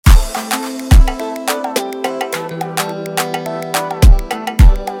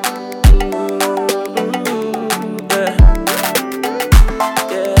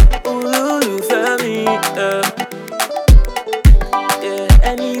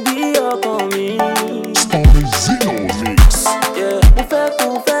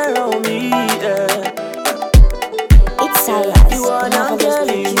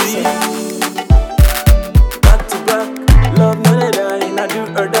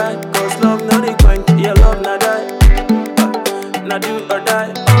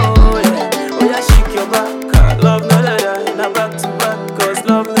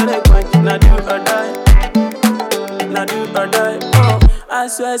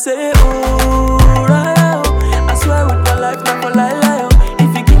say, ooh, right, oh. I swear with my life, not for lie, lie, oh.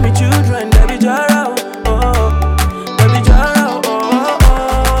 If you give me children, they be jara, oh, they be jara,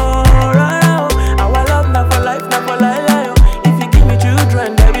 oh, right, oh. Our love, not for life, not for lie, lie, oh. If you give me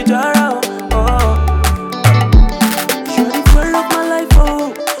children, they be jara, oh. You're the full of my life,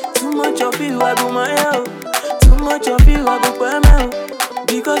 oh. Too much of you, I go my out. Too much of you, I go pay my out.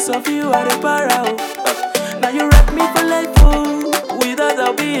 Because of you, I dey para, oh. Now you rap me for life, oh. Without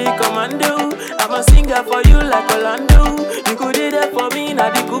I'll be a commando. I'm a singer for you like Orlando. You could do that for me,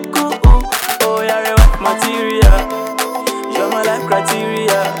 not the cuckoo. Oh, you're a rock material. You're my life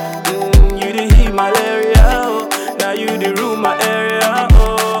criteria. You the heat malaria. Oh. Now you the room my area.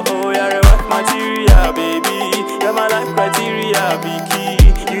 Oh, you're a rock material, baby. You're my life criteria,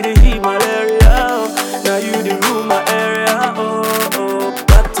 Biki. You the heat malaria. Oh. Now you the room my area. Oh,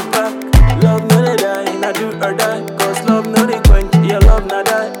 back to back. Love no they die, not do or die. Cause love no they quench, your love not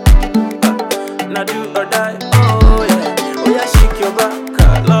die. Not do or die, oh yeah, shake your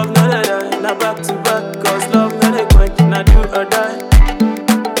back. Love no they die, not back to back. Cause love no they quench, not do or die.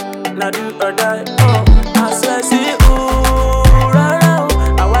 Not do or die, oh. I swear, say, ooh, rara,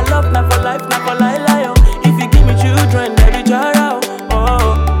 oh. Our love not for life, not for lie, lie, oh. If you give me children, they be jara,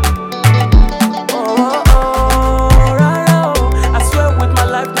 oh.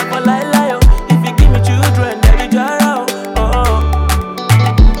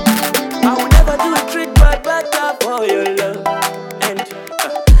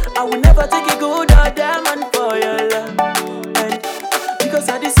 I will never take a good or diamond for your love. And because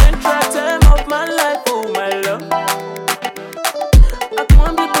at the central time of my life, oh my love, I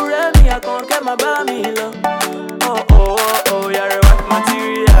can't be for me, I can't get my baby love. Oh, you're a rock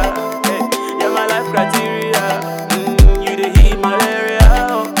material. Hey, you're my life criteria. You the heat malaria.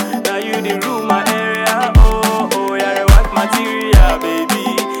 Oh. Now you the room my area. Oh, you're a rock material, baby.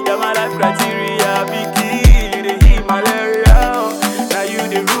 You're my life criteria, Biki. You the heat malaria. Oh. Now you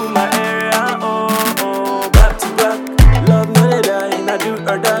the room my area. Oh, back to back. Love no they die, not do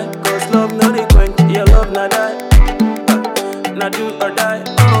or die. Cause love no they quench, your love not die. Not do or die.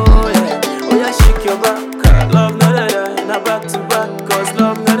 Oh yeah, shake your back. Love no they die, not back to back. Cause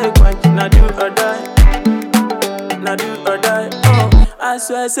love no they quench, not do or die. Not do or die. Oh, I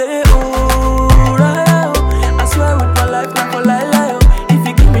swear, say, ooh, right, oh. I swear with my life, not for lie, lie, oh. If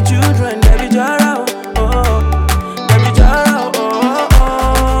you give me children, they be jara, oh. They be jara,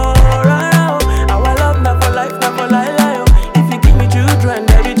 oh, right, oh. Our love, not for life, not for lie, lie, oh. If you give me children,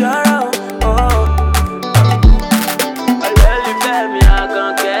 they be jara, oh. I really feel me, I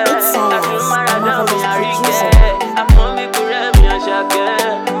can't care. I feel marathon, me, I regret. I want me to rap me, I shall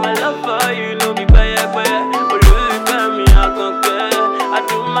care. My love for you, no be quiet, quiet. I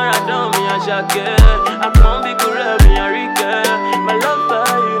do marathon, me, I shall get.